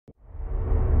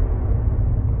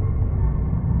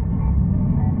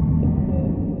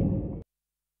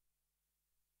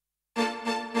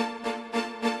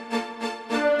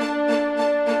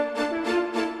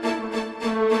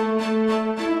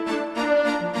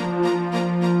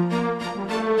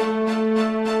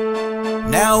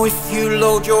Now if you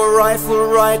load your rifle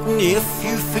right, and if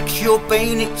you fix your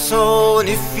bayonet so, and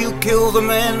if you kill the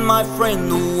man, my friend,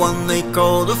 the one they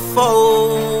call the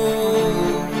foe,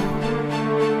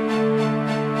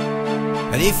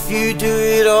 and if you do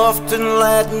it often,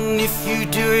 lad, and if you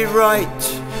do it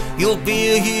right, you'll be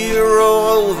a hero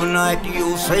overnight.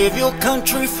 You'll save your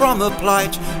country from a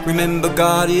plight. Remember,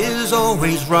 God is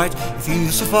always right. If you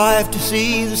survive to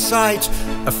see the sight,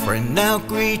 a friend now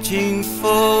greeting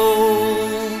foe.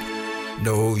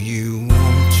 No, you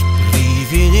won't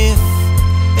believe in if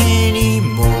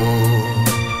anymore.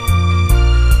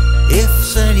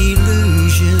 If's an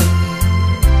illusion.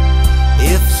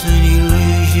 If's an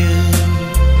illusion.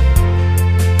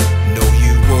 No,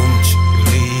 you won't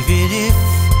believe in if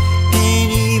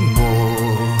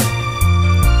anymore.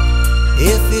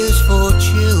 If is for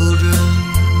children.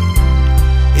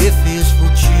 If is for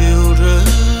children.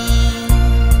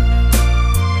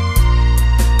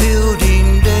 Building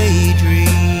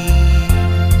daydreams.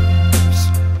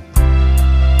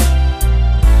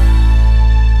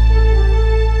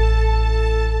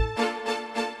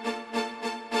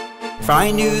 If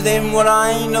I knew then what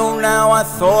I know now, I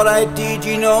thought I did,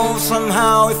 you know,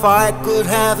 somehow. If I could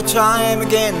have a time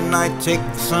again, I'd take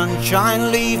the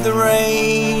sunshine, leave the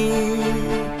rain.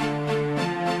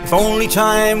 If only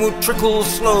time would trickle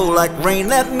slow like rain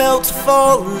that melts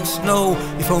falling snow.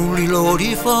 If only, Lord,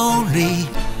 if only,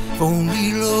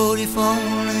 Lord, if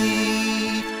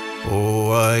only.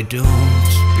 Oh, I don't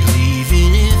believe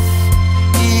in if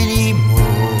anymore.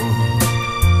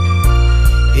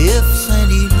 If's an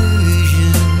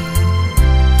illusion.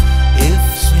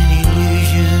 If's an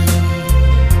illusion.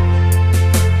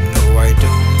 No, I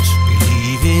don't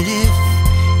believe in if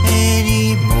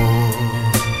anymore.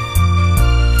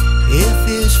 If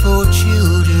is for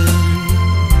children.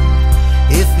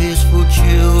 If is for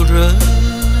children.